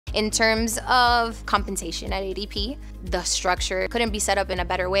In terms of compensation at ADP, the structure couldn't be set up in a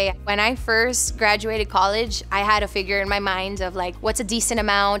better way. When I first graduated college, I had a figure in my mind of like, what's a decent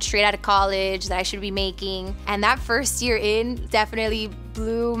amount straight out of college that I should be making? And that first year in definitely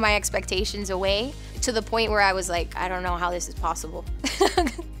blew my expectations away to the point where I was like, I don't know how this is possible.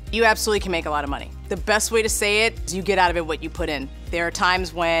 You absolutely can make a lot of money. The best way to say it is you get out of it what you put in. There are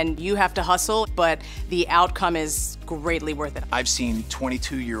times when you have to hustle, but the outcome is greatly worth it. I've seen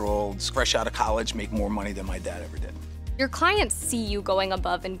 22-year-olds fresh out of college make more money than my dad ever did. Your clients see you going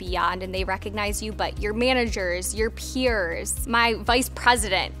above and beyond and they recognize you, but your managers, your peers, my vice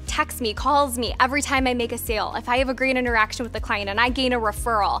president texts me, calls me every time I make a sale. If I have a great interaction with the client and I gain a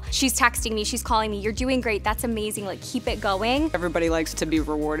referral, she's texting me, she's calling me, you're doing great, that's amazing, like keep it going. Everybody likes to be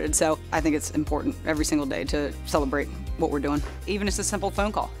rewarded, so I think it's important every single day to celebrate what we're doing. Even just a simple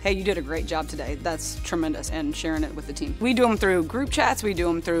phone call. Hey, you did a great job today. That's tremendous, and sharing it with the team. We do them through group chats, we do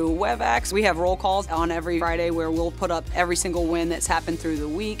them through WebEx. We have roll calls on every Friday where we'll put up every single win that's happened through the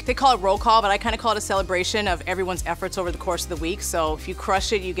week. They call it roll call, but I kind of call it a celebration of everyone's efforts over the course of the week. So if you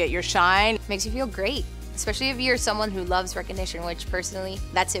crush it, you get your shine. Makes you feel great, especially if you're someone who loves recognition, which personally,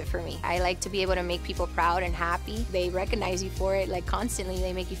 that's it for me. I like to be able to make people proud and happy. They recognize you for it, like constantly.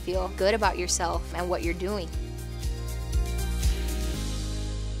 They make you feel good about yourself and what you're doing.